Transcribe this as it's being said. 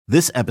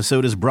This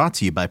episode is brought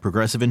to you by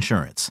Progressive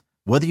Insurance.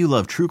 Whether you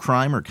love true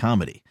crime or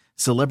comedy,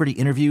 celebrity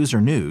interviews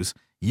or news,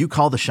 you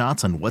call the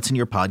shots on what's in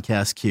your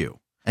podcast queue.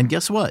 And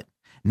guess what?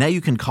 Now you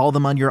can call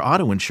them on your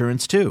auto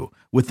insurance too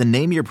with the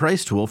Name Your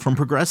Price tool from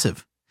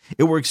Progressive.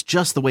 It works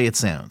just the way it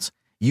sounds.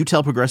 You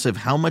tell Progressive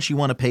how much you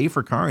want to pay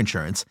for car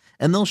insurance,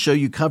 and they'll show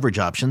you coverage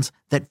options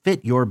that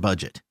fit your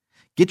budget.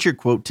 Get your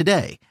quote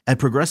today at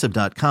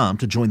Progressive.com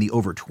to join the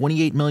over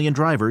 28 million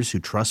drivers who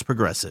trust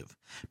Progressive.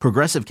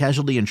 Progressive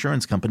Casualty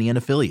Insurance Company and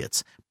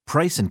Affiliates.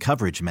 Price and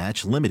coverage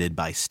match limited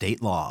by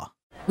state law.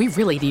 We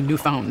really need new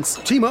phones.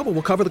 T-Mobile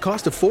will cover the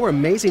cost of 4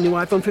 amazing new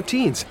iPhone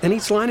 15s, and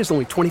each line is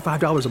only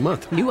 $25 a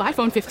month. New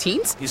iPhone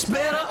 15s? It's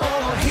better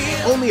over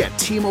here. Only at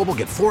T-Mobile,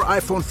 get 4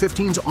 iPhone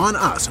 15s on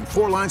us and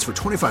 4 lines for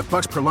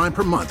 $25 per line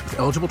per month with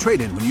eligible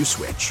trade-in when you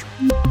switch.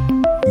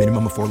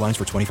 Minimum of 4 lines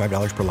for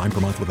 $25 per line per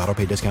month with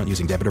autopay discount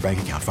using debit or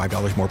bank account.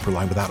 $5 more per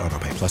line without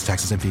autopay, plus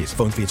taxes and fees.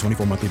 Phone fee at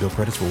 24 monthly bill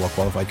credits for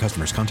well-qualified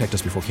customers. Contact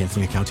us before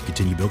canceling account to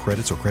continue bill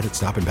credits or credit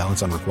stop and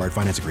balance on required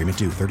finance agreement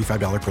due.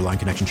 $35 per line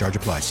connection charge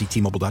applies. See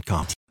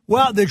T-Mobile.com.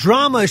 Well, the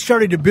drama is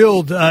starting to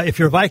build, if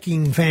you're a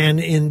Viking fan,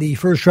 in the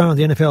first round of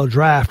the NFL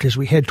draft as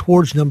we head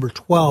towards number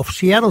 12.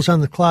 Seattle's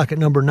on the clock at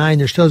number 9.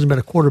 There still hasn't been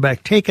a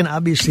quarterback taken.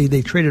 Obviously,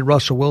 they traded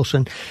Russell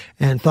Wilson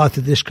and thought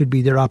that this could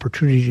be their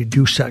opportunity to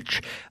do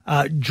such.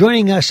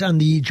 Joining us on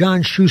the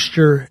John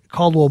Schuster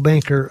Coldwell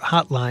Banker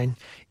hotline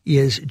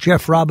is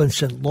Jeff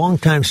Robinson,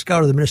 longtime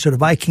scout of the Minnesota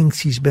Vikings.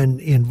 He's been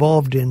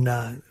involved in,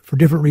 for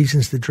different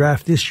reasons, the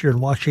draft this year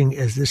and watching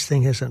as this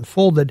thing has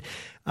unfolded.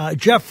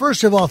 Jeff,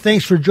 first of all,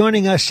 thanks for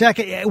joining us.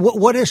 Second,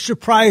 what has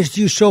surprised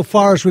you so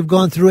far as we've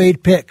gone through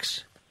 8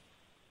 picks?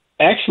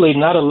 Actually,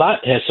 not a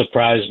lot has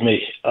surprised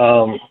me.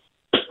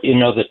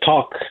 The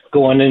talk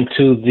going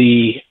into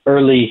the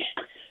early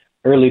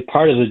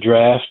part of the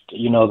draft,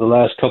 the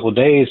last couple of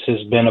days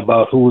has been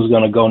about who was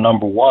going to go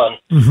number 1.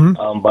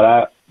 Mm-hmm.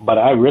 But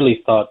I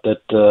really thought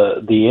that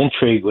the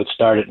intrigue would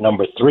start at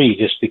number 3,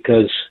 just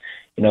because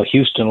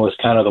Houston was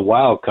kind of the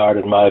wild card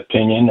in my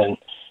opinion, and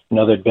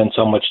there'd been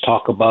so much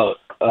talk about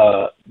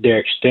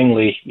Derek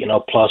Stingley,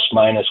 plus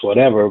minus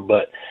whatever,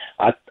 but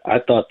I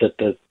thought that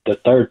the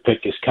third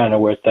pick is kind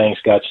of where things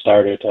got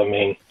started. I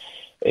mean,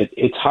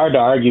 it's hard to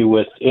argue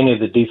with any of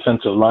the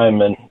defensive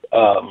linemen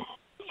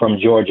from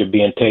Georgia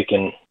being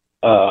taken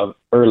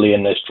early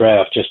in this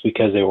draft, just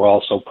because they were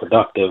all so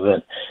productive,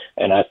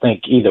 and I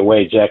think either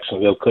way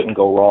Jacksonville couldn't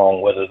go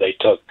wrong whether they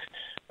took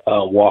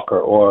Walker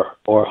or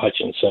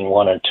Hutchinson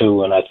 1 and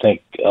 2, and I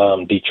think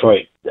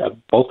Detroit,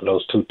 both of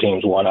those two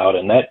teams won out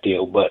in that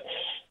deal. But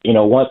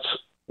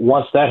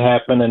once that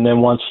happened, and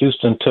then once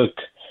Houston took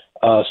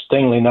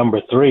Stingley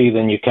number 3,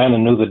 then you kind of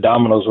knew the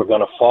dominoes were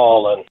going to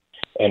fall,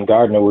 and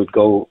Gardner would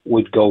go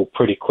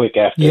pretty quick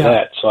after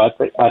that. So I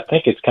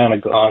think it's kind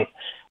of gone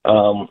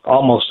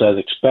almost as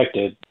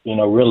expected.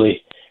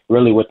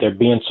 Really with there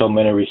being so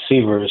many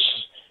receivers,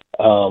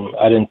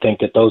 I didn't think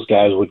that those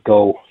guys would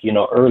go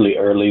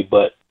early,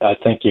 but I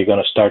think you're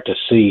going to start to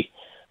see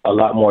a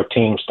lot more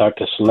teams start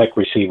to select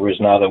receivers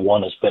now that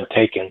one has been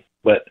taken.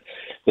 But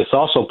this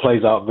also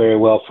plays out very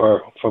well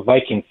for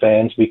Viking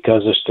fans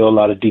because there's still a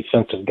lot of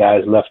defensive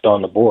guys left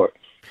on the board.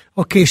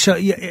 Okay, so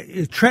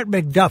Trent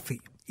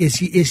McDuffie,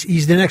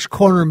 he's the next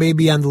corner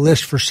maybe on the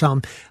list for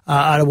some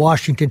out of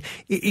Washington.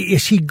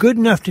 Is he good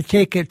enough to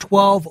take at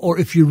 12, or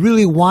if you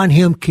really want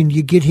him, can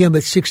you get him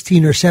at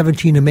 16 or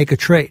 17 and make a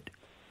trade?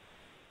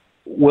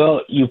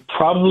 Well, you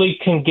probably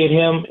can get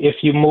him if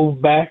you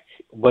move back.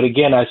 But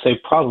again, I say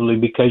probably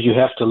because you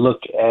have to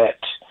look at,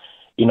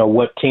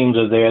 what teams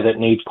are there that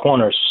need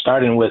corners,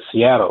 starting with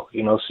Seattle.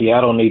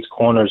 Seattle needs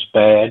corners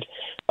bad,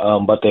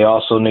 but they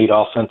also need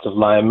offensive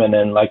linemen.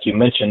 And like you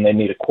mentioned, they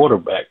need a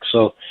quarterback.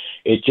 So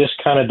it just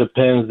kind of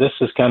depends. This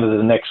is kind of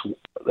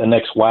the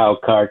next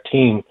wild card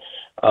team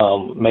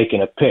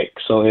making a pick.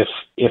 So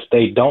if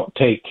they don't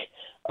take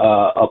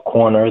a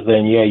corner,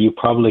 then you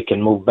probably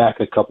can move back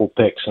a couple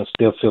picks and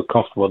still feel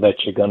comfortable that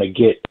you're going to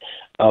get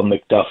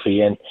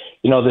McDuffie. And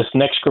this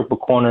next group of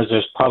corners,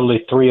 there's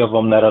probably 3 of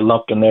them that are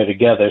lumped in there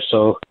together.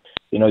 So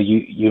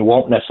you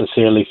won't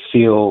necessarily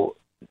feel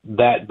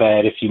that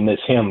bad if you miss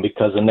him,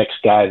 because the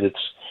next guy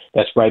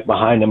that's right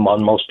behind him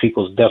on most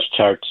people's depth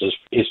charts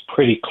is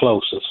pretty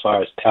close as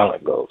far as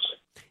talent goes.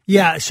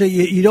 Yeah, so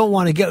you don't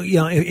want to get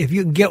if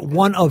you can get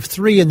one of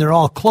 3 and they're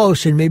all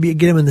close, and maybe you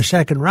get him in the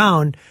second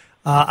round.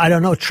 I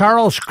don't know.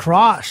 Charles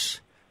Cross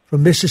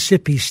from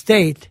Mississippi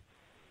State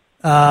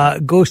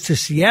goes to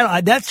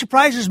Seattle. That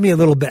surprises me a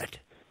little bit.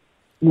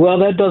 Well,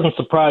 that doesn't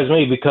surprise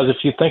me, because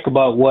if you think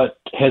about what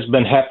has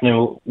been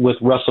happening with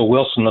Russell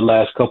Wilson the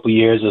last couple of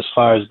years, as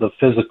far as the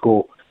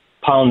physical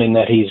pounding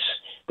that he's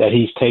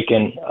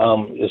taken,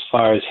 as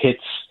far as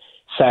hits,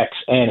 sacks,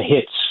 and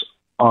hits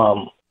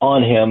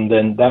on him,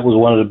 then that was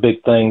one of the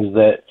big things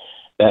that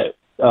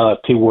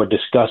people were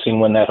discussing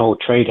when that whole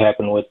trade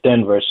happened with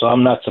Denver. So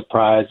I'm not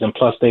surprised. And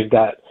plus, they've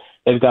got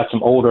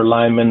some older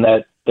linemen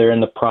that they're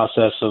in the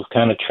process of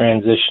kind of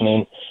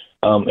transitioning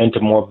into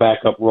more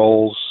backup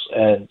roles,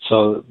 and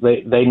so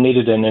they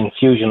needed an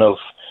infusion of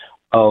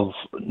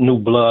new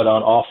blood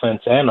on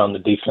offense and on the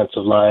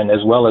defensive line,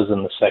 as well as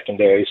in the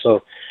secondary.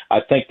 So I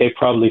think they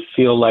probably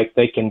feel like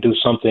they can do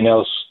something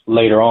else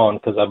later on,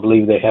 because I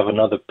believe they have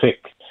another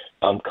pick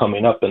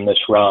coming up in this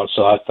round.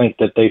 So I think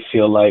that they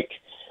feel like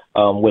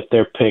with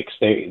their picks,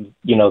 they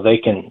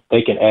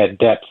can add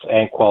depth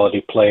and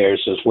quality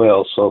players as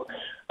well. So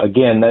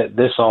again,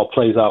 this all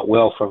plays out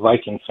well for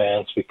Viking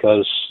fans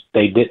because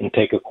they didn't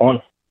take a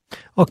corner.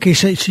 Okay,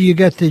 so you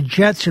got the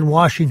Jets and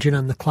Washington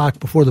on the clock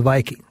before the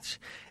Vikings.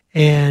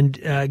 And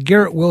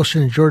Garrett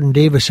Wilson and Jordan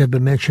Davis have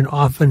been mentioned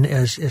often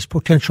as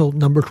potential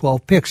number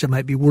 12 picks that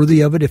might be worthy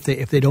of it if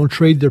they don't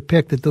trade their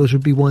pick, that those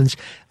would be ones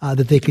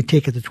that they could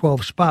take at the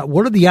 12 spot.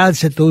 What are the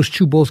odds that those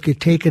two both get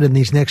taken in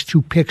these next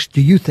two picks,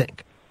 do you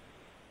think?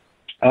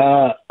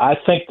 I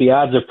think the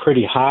odds are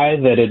pretty high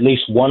that at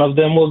least one of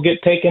them will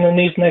get taken in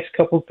these next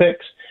couple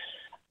picks.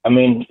 I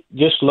mean,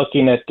 just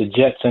looking at the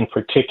Jets in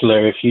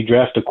particular, if you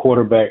draft a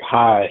quarterback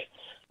high,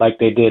 like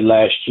they did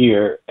last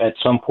year, at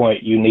some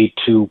point you need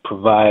to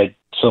provide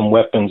some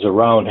weapons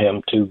around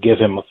him to give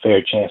him a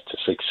fair chance to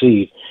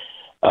succeed.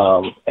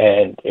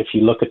 And if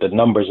you look at the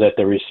numbers that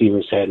the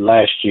receivers had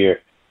last year,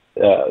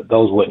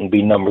 those wouldn't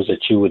be numbers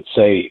that you would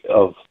say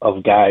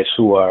of guys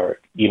who are,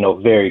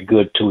 very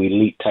good to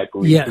elite type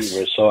of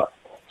receivers. Yes.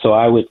 So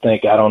I would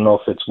think, I don't know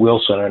if it's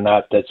Wilson or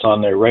not that's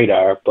on their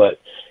radar, but,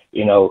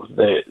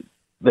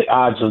 the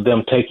odds of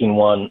them taking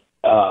one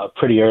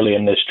pretty early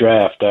in this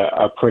draft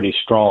are pretty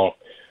strong.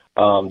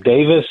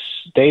 Davis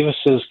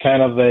is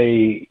kind of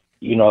a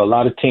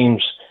lot of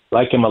teams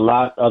like him a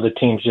lot. Other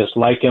teams just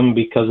like him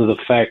because of the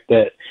fact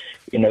that,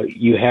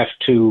 you have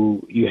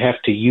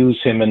to use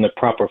him in the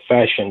proper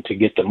fashion to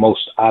get the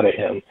most out of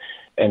him.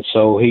 And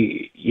so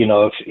he,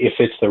 if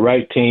it's the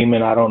right team,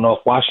 and I don't know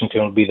if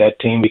Washington will be that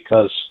team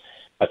because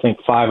I think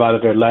 5 out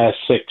of their last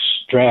 6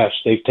 drafts,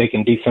 they've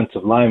taken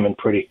defensive linemen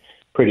pretty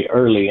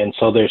early. And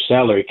so their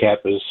salary cap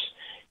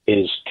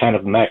is kind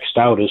of maxed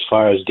out as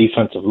far as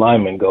defensive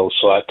linemen go.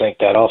 So I think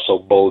that also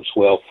bodes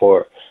well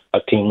for a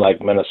team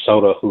like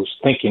Minnesota who's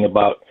thinking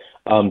about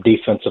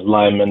defensive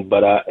linemen.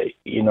 But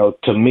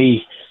to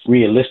me,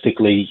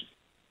 realistically,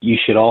 you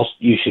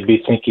should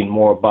be thinking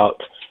more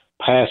about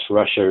pass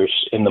rushers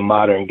in the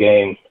modern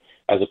game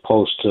as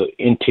opposed to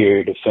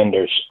interior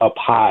defenders up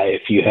high.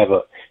 If you have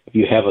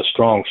a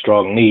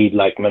strong need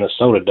like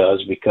Minnesota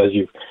does, because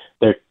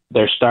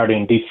their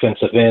starting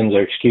defensive ends,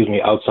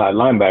 outside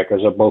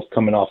linebackers are both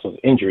coming off of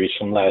injuries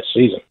from last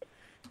season.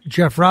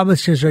 Jeff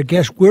Robinson is our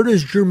guest. Where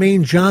does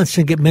Jermaine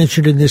Johnson get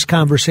mentioned in this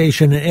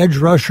conversation? An edge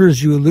rusher,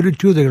 as you alluded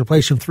to, they're going to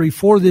play some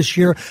 3-4 this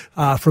year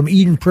from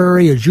Eden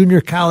Prairie, a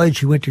junior college.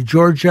 He went to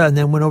Georgia and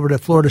then went over to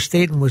Florida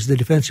State and was the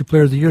Defensive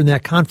Player of the Year in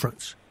that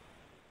conference.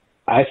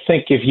 I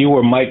think if you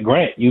were Mike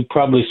Grant, you'd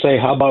probably say,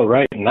 how about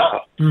right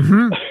now?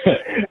 Mm-hmm.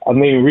 I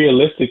mean,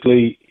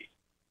 realistically,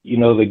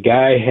 the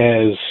guy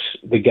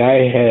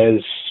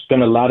has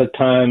spent a lot of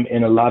time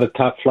in a lot of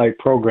top flight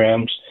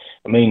programs.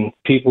 I mean,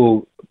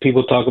 people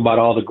talk about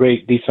all the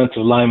great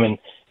defensive linemen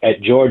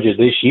at Georgia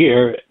this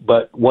year,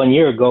 but 1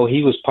 year ago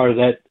he was part of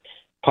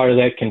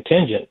that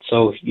contingent.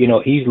 So,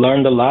 he's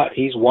learned a lot,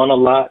 he's won a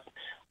lot,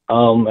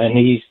 and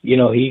he's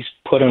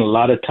put in a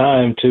lot of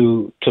time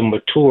to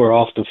mature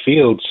off the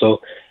field. So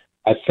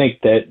I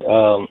think that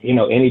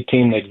any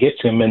team that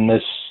gets him in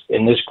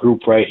this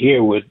group right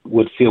here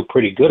would feel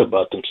pretty good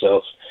about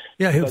themselves.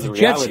 Yeah, if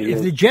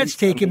the Jets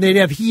take him, they'd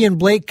have he and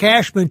Blake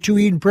Cashman, 2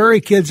 Eden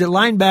Prairie kids at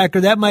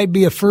linebacker. That might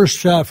be a first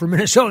for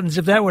Minnesotans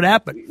if that would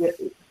happen.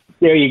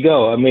 There you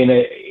go. I mean,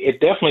 it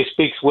definitely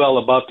speaks well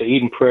about the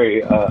Eden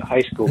Prairie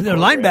high school. They're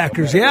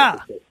linebackers, yeah.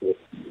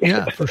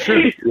 Yeah, for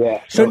sure.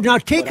 Yeah. So now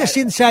take us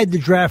inside the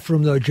draft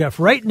room, though, Jeff.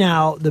 Right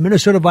now, the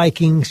Minnesota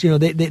Vikings,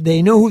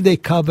 they know who they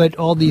covet,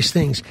 all these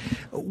things.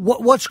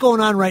 What's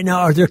going on right now?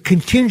 Are there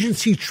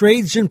contingency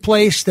trades in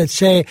place that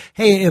say,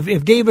 hey,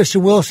 if Davis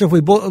and Wilson, if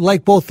we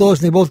like both those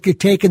and they both get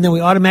taken, then we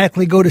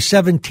automatically go to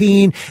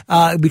 17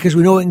 because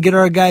we know we can get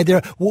our guy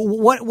there?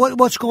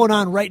 What's going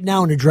on right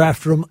now in the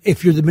draft room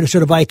if you're the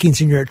Minnesota Vikings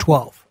and you're at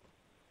 12?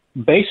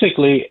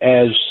 Basically,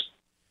 as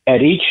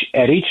at each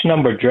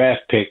number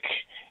draft pick,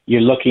 you're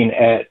looking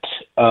at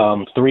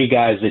 3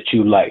 guys that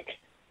you like.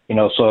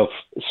 So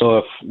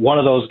if one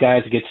of those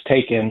guys gets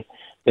taken,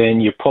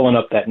 then you're pulling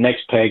up that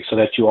next peg so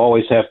that you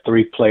always have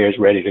 3 players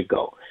ready to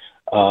go.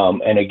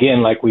 And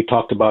again, like we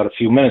talked about a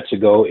few minutes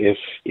ago,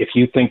 if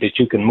you think that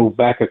you can move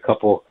back a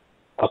couple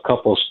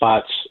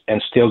spots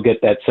and still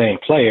get that same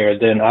player,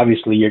 then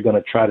obviously you're going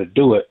to try to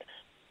do it.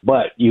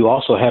 But you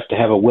also have to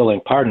have a willing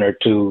partner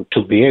to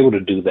be able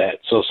to do that.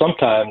 So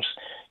sometimes,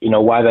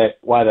 why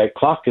that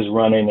clock is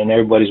running and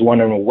everybody's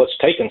wondering what's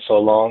taking so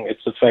long,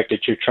 it's the fact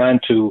that you're trying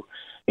to,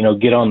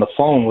 get on the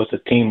phone with a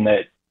team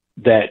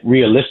that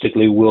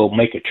realistically will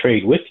make a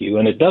trade with you.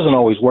 And it doesn't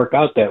always work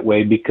out that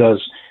way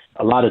because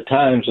a lot of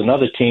times in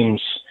other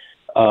teams,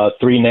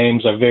 3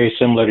 names are very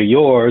similar to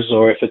yours,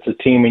 or if it's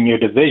a team in your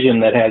division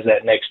that has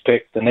that next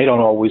pick, then they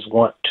don't always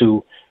want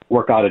to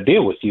work out a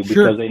deal with you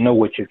because they know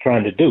what you're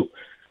trying to do.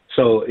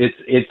 So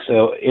it's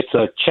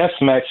a chess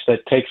match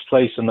that takes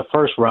place in the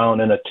first round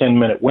in a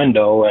 10-minute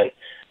window, and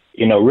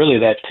really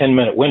that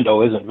 10-minute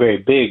window isn't very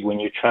big when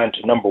you're trying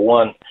to, number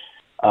one,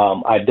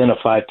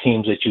 identify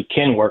teams that you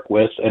can work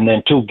with, and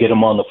then two, get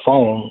them on the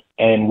phone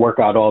and work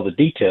out all the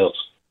details.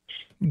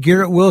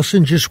 Garrett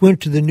Wilson just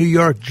went to the New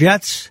York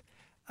Jets.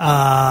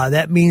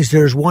 That means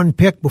there's one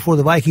pick before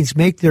the Vikings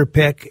make their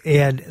pick.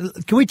 And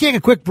can we take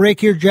a quick break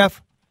here,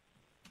 Jeff?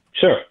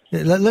 Sure.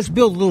 Let's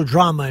build a little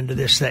drama into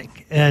this thing.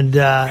 And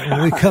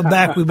when we come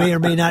back, we may or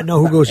may not know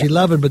who goes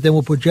 11, but then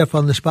we'll put Jeff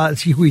on the spot and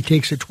see who he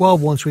takes at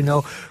 12 once we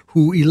know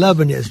who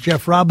 11 is.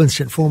 Jeff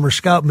Robinson, former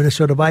scout,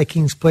 Minnesota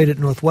Vikings, played at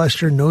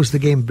Northwestern, knows the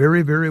game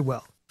very, very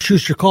well.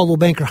 Schuster Coldwell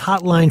Banker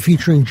Hotline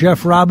featuring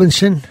Jeff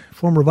Robinson,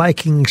 former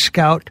Viking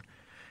scout,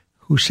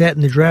 who sat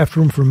in the draft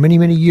room for many,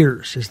 many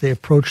years as they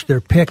approached their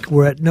pick.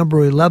 We're at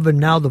number 11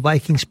 now. The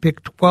Vikings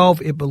pick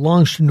 12. It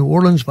belongs to New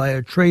Orleans via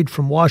a trade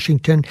from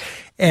Washington,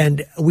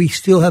 and we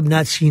still have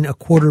not seen a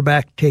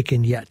quarterback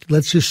taken yet.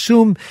 Let's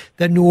assume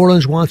that New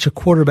Orleans wants a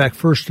quarterback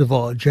first of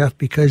all, Jeff,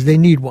 because they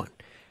need one.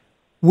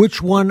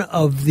 Which one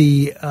of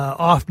the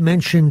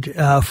oft-mentioned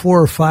 4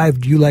 or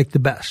 5 do you like the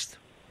best?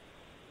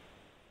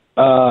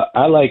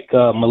 I like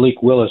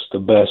Malik Willis the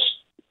best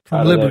from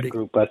out Liberty. Of that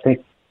group.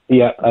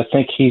 I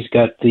think he's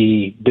got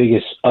the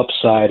biggest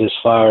upside as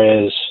far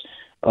as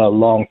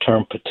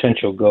long-term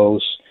potential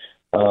goes.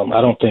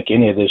 I don't think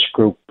any of this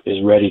group is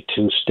ready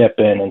to step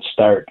in and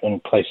start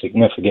and play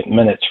significant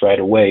minutes right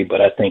away, but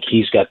I think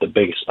he's got the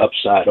biggest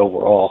upside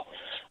overall.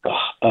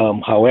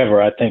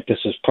 However, I think this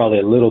is probably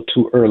a little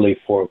too early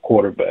for a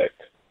quarterback.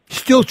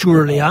 Still too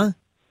early, huh?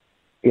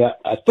 Yeah,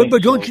 I think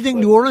but don't you think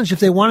New Orleans, if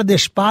they wanted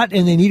this spot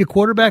and they need a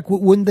quarterback,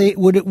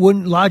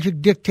 wouldn't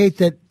logic dictate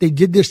that they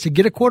did this to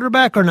get a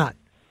quarterback or not?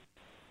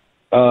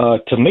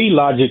 To me,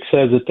 logic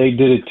says that they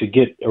did it to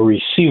get a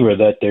receiver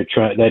that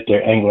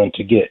they're angling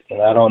to get,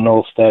 and I don't know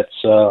if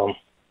that's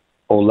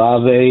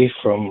Olave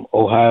from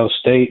Ohio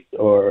State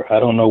or I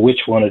don't know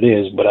which one it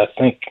is, but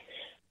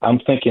I'm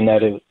thinking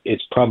that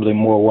it's probably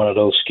more one of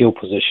those skill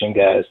position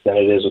guys than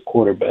it is a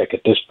quarterback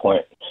at this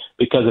point.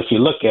 Because if you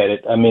look at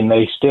it, I mean,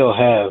 they still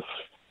have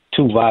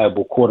 2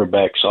 viable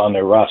quarterbacks on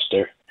their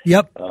roster.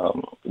 Yep.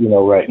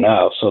 Right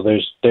now, so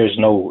there's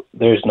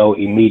no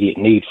immediate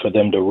need for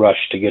them to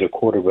rush to get a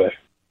quarterback.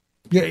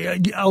 Yeah,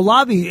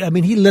 Olave, I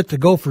mean, he lit the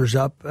Gophers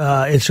up,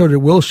 and so did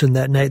Wilson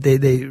that night.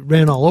 They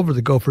ran all over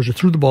the Gophers or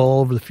threw the ball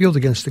all over the field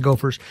against the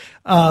Gophers.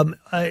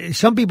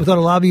 Some people thought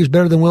Olave was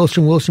better than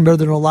Wilson, Wilson better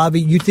than Olave.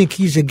 You think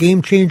he's a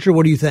game changer?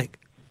 What do you think?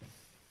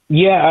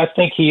 Yeah, I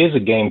think he is a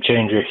game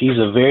changer. He's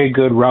a very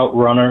good route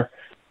runner.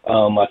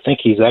 I think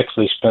he's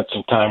actually spent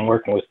some time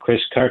working with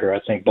Chris Carter. I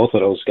think both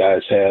of those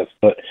guys have,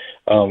 but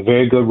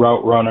very good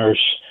route runners,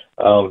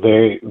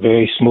 very,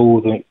 very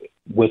smooth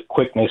with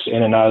quickness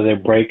in and out of their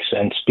breaks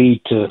and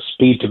speed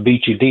to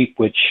beat you deep,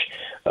 which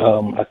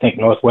I think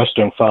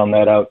Northwestern found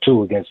that out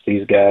too against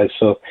these guys.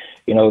 So,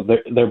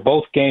 they're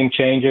both game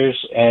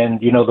changers. And,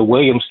 the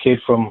Williams kid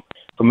from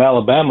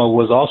Alabama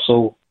was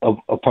also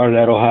a part of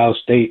that Ohio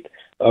State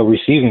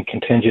receiving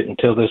contingent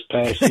until this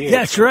past year.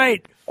 That's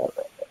right.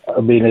 I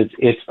mean,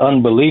 it's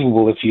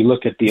unbelievable if you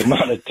look at the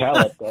amount of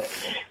talent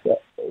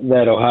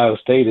that Ohio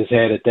State has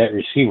had at that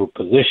receiver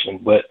position.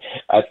 But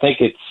I think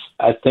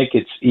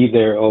it's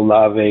either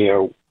Olave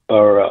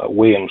or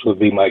Williams would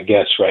be my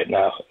guess right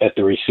now at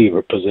the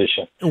receiver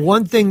position.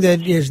 One thing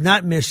that is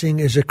not missing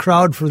is a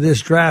crowd for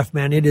this draft,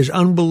 man. It is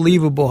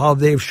unbelievable how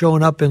they've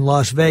shown up in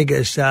Las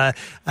Vegas. At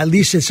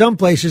least in some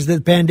places,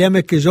 the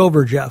pandemic is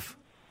over, Jeff.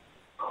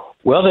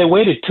 Well, they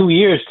waited 2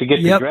 years to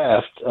get the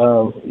draft,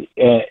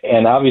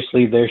 and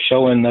obviously they're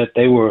showing that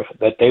they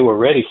were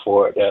ready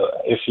for it.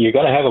 If you're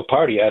going to have a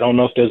party, I don't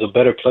know if there's a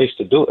better place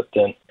to do it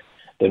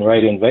than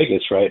right in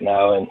Vegas right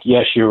now. And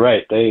yes, you're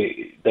right.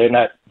 They're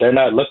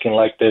not looking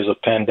like there's a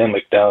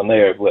pandemic down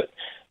there, but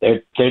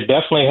they're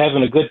definitely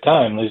having a good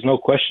time. There's no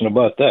question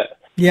about that.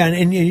 Yeah,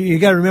 and you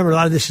got to remember a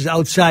lot of this is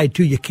outside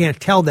too. You can't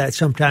tell that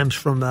sometimes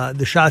from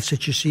the shots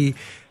that you see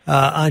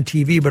on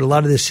TV, but a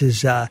lot of this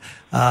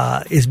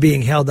is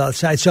being held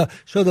outside. So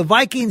the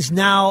Vikings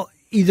now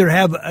either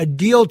have a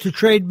deal to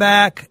trade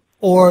back,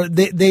 or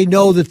they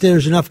know that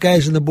there's enough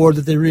guys on the board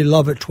that they really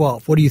love at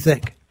 12. What do you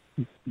think?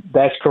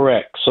 That's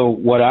correct. So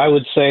what I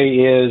would say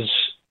is,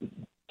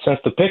 since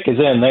the pick is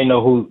in, they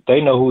know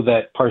who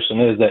that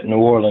person is that New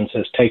Orleans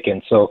has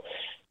taken. So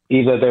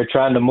either they're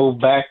trying to move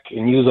back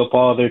and use up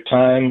all their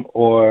time,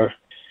 or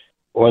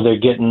they're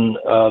getting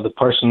the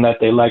person that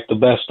they like the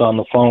best on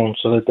the phone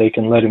so that they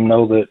can let him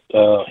know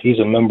that he's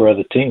a member of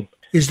the team.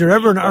 Is there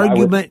ever an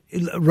argument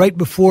right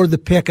before the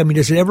pick? I mean,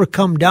 does it ever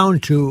come down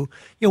to,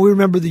 we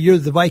remember the year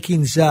the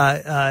Vikings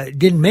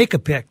didn't make a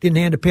pick, didn't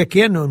hand a pick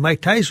in. When Mike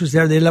Tice was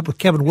there, they ended up with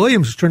Kevin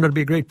Williams, which turned out to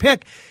be a great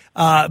pick.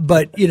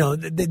 But,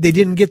 they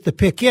didn't get the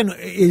pick in.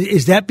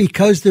 Is that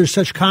because there's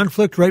such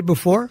conflict right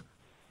before?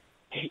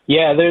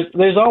 Yeah,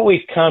 there's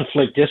always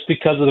conflict just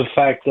because of the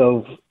fact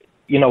of,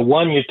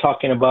 one, you're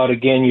talking about,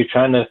 again, you're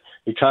trying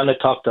to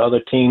talk to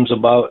other teams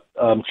about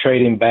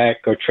trading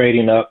back or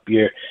trading up.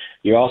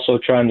 You're also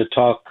trying to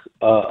talk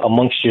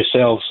amongst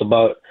yourselves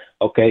about,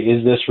 okay,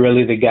 is this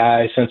really the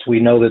guy, since we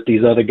know that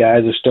these other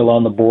guys are still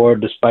on the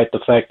board, despite the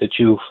fact that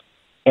you've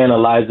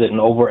analyzed it and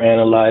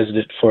overanalyzed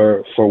it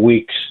for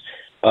weeks.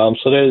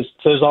 So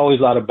there's always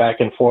a lot of back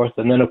and forth,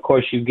 and then of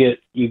course you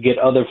get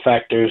other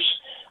factors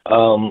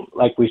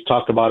like we've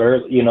talked about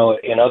earlier,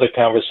 in other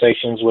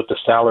conversations with the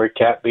salary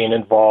cap being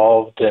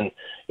involved, and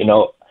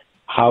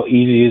how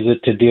easy is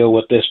it to deal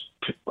with this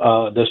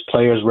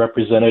player's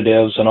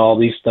representatives and all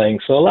these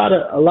things. So a lot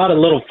of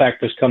little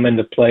factors come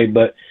into play,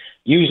 but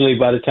usually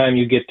by the time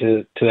you get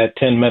to that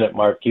 10-minute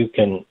mark, you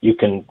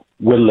can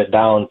whittle it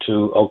down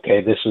to,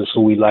 okay, this is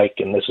who we like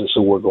and this is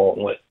who we're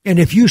going with. And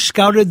if you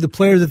scouted the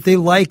player that they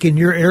like in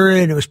your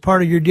area and it was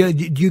part of your deal,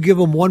 do you give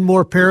them one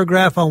more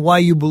paragraph on why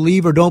you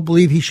believe or don't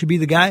believe he should be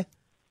the guy?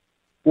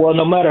 Well,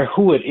 no matter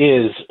who it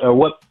is or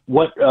what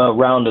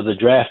round of the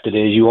draft it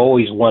is, you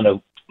always want to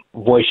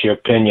voice your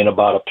opinion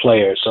about a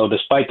player. So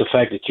despite the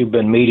fact that you've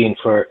been meeting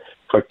for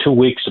 2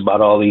 weeks about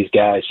all these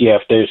guys,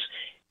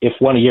 if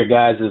one of your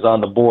guys is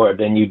on the board,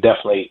 then you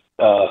definitely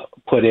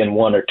put in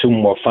one or two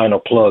more final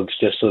plugs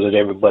just so that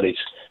everybody's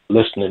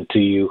listening to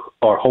you,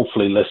 or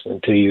hopefully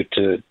listening to you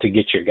to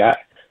get your guy.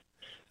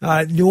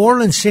 New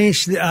Orleans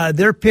Saints,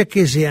 their pick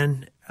is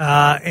in,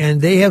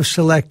 and they have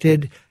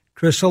selected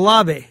Chris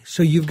Olave.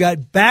 So you've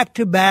got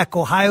back-to-back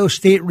Ohio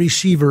State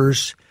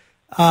receivers.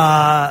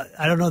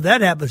 I don't know if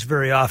that happens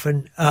very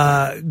often,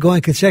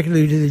 going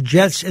consecutively to the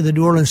Jets and the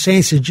New Orleans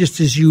Saints. And just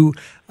as you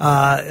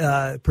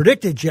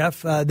predicted,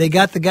 Jeff, they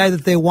got the guy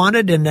that they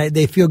wanted, and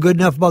they feel good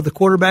enough about the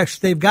quarterbacks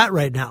they've got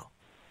right now.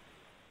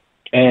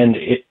 And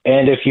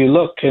if you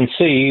look and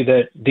see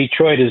that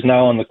Detroit is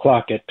now on the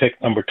clock at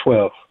pick number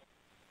 12.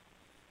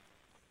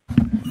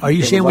 Are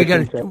you saying we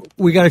got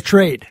to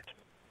trade?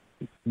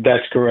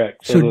 That's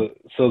correct. So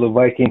the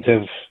Vikings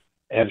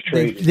have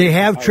traded. They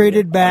have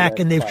traded back,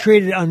 and they've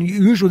traded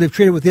unusual. They've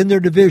traded within their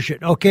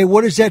division. Okay,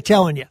 what is that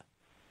telling you?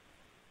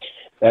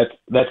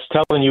 That's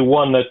telling you,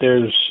 one, that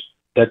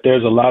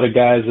there's a lot of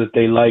guys that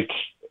they like,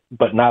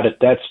 but not at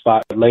that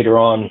spot later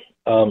on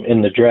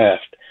in the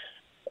draft.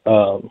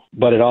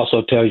 But it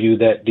also tells you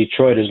that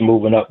Detroit is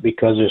moving up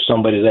because there's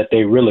somebody that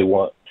they really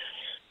want.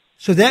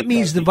 So that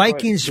means the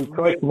Vikings.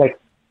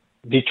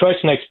 Detroit's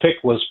next pick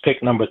was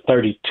pick number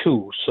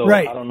 32. So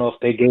right. I don't know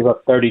if they gave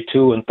up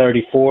 32 and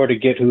 34 to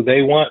get who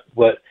they want,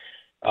 but.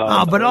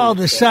 But all of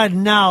a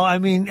sudden now, I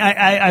mean,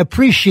 I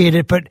appreciate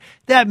it, but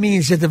that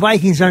means that the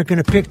Vikings aren't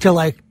going to pick till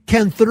like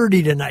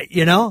 10:30 tonight.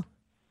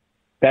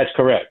 That's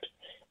correct.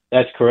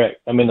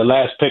 I mean, the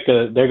last pick,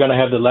 they're going to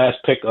have the last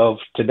pick of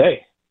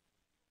today.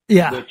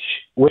 Yeah.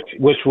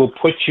 Which will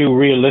put you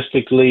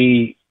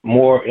realistically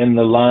more in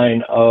the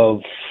line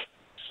of,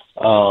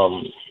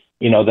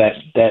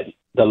 that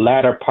the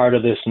latter part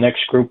of this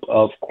next group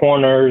of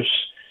corners,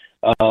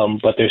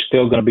 but there's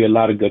still going to be a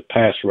lot of good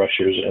pass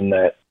rushers in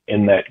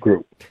that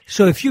group.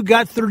 So if you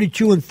got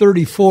 32 and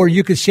 34,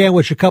 you could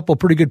sandwich a couple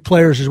pretty good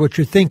players is what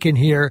you're thinking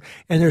here,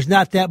 and there's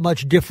not that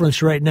much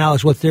difference right now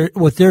is what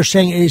they're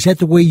saying. Is that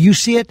the way you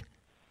see it?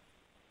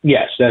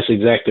 Yes, that's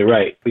exactly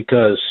right.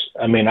 Because,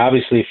 I mean,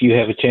 obviously if you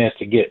have a chance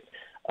to get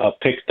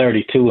pick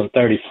 32 and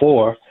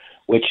 34,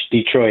 which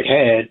Detroit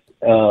had,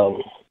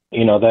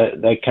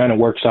 that kind of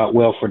works out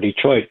well for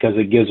Detroit because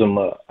it gives them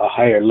a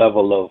higher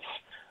level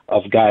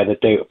of player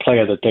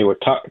that they were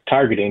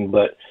targeting.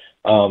 But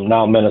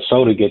now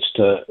Minnesota gets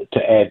to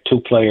add two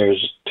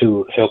players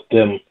to help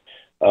them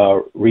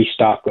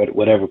restock at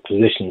whatever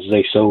positions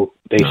they so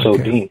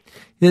deem.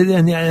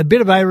 And a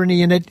bit of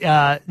irony in it,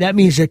 that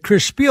means that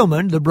Chris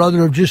Spielman, the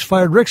brother of just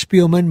fired Rick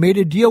Spielman, made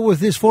a deal with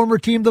his former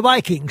team, the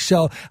Vikings.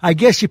 So I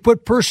guess you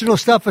put personal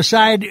stuff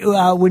aside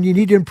when you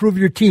need to improve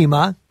your team,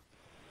 huh?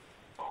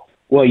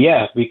 Well,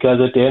 yeah, because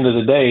at the end of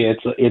the day,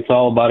 it's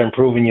all about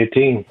improving your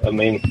team. I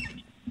mean,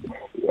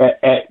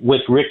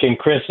 with Rick and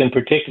Chris in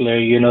particular,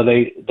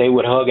 they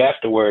would hug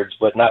afterwards,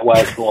 but not while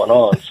it's going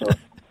on. So.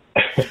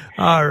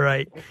 All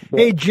right.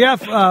 Hey,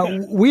 Jeff,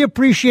 we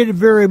appreciate it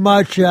very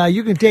much.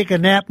 You can take a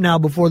nap now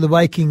before the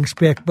Vikings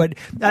pick, but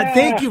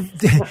thank you.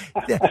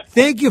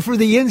 Thank you for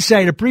the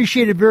insight.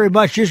 Appreciate it very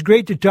much. Just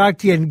great to talk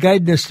to you and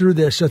guiding us through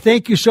this. So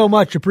thank you so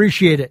much.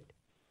 Appreciate it.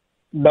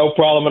 No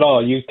problem at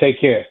all. You take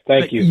care.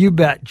 Thank you. You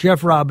bet.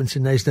 Jeff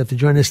Robinson, nice enough to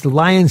join us. The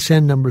Lions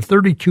send number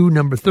 32,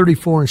 number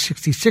 34, and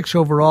 66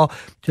 overall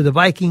to the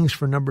Vikings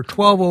for number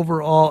 12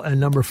 overall and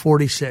number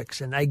 46.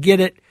 And I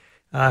get it.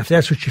 If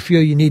that's what you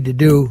feel you need to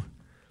do.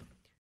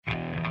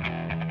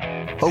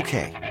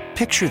 Okay,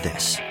 picture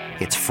this.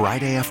 It's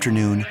Friday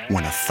afternoon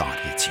when a thought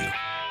hits you.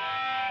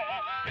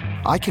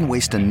 I can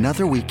waste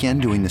another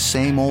weekend doing the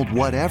same old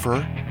whatever,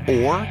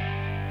 or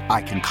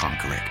I can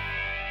conquer it.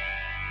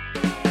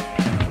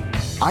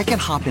 I can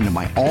hop into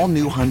my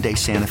all-new Hyundai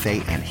Santa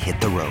Fe and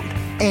hit the road.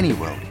 Any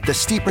road. The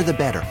steeper, the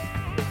better.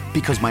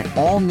 Because my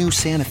all-new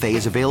Santa Fe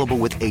is available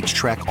with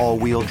H-Track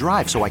all-wheel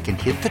drive, so I can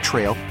hit the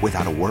trail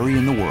without a worry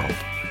in the world.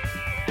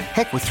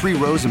 Heck, with 3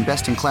 rows and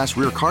best-in-class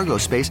rear cargo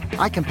space,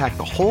 I can pack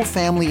the whole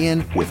family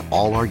in with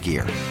all our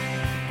gear.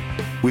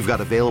 We've got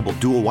available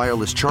dual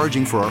wireless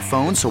charging for our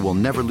phones, so we'll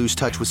never lose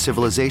touch with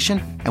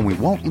civilization, and we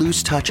won't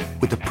lose touch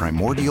with the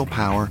primordial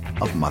power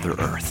of Mother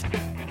Earth.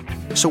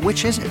 So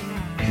which is it?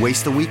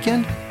 Waste the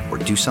weekend or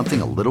do something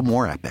a little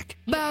more epic?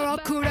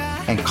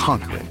 and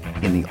conquer it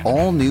in the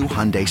all-new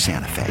Hyundai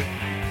Santa Fe.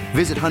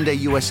 Visit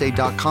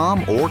HyundaiUSA.com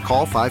or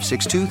call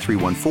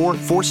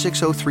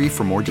 562-314-4603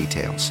 for more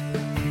details.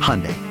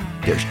 Hyundai,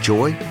 there's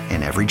joy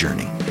in every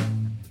journey.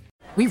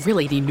 We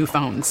really need new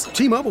phones.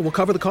 T-Mobile will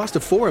cover the cost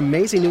of 4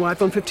 amazing new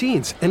iPhone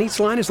 15s, and each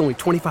line is only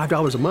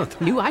 $25 a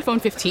month. New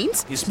iPhone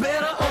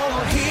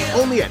 15s?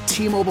 Only at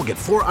T-Mobile, get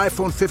 4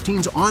 iPhone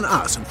 15s on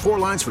us and 4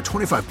 lines for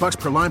 $25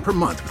 per line per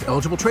month with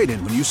eligible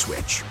trade-in when you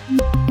switch.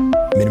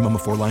 Minimum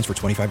of 4 lines for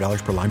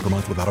 $25 per line per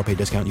month with autopay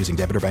discount using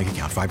debit or bank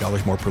account.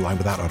 $5 more per line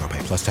without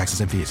autopay, plus taxes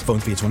and fees. Phone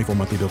fee at 24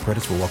 monthly bill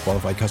credits for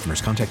well-qualified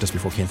customers. Contact us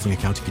before canceling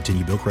account to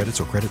continue bill credits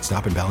or credit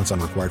stop and balance on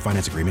required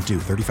finance agreement due.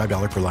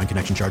 $35 per line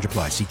connection charge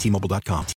applies. See T-Mobile.com.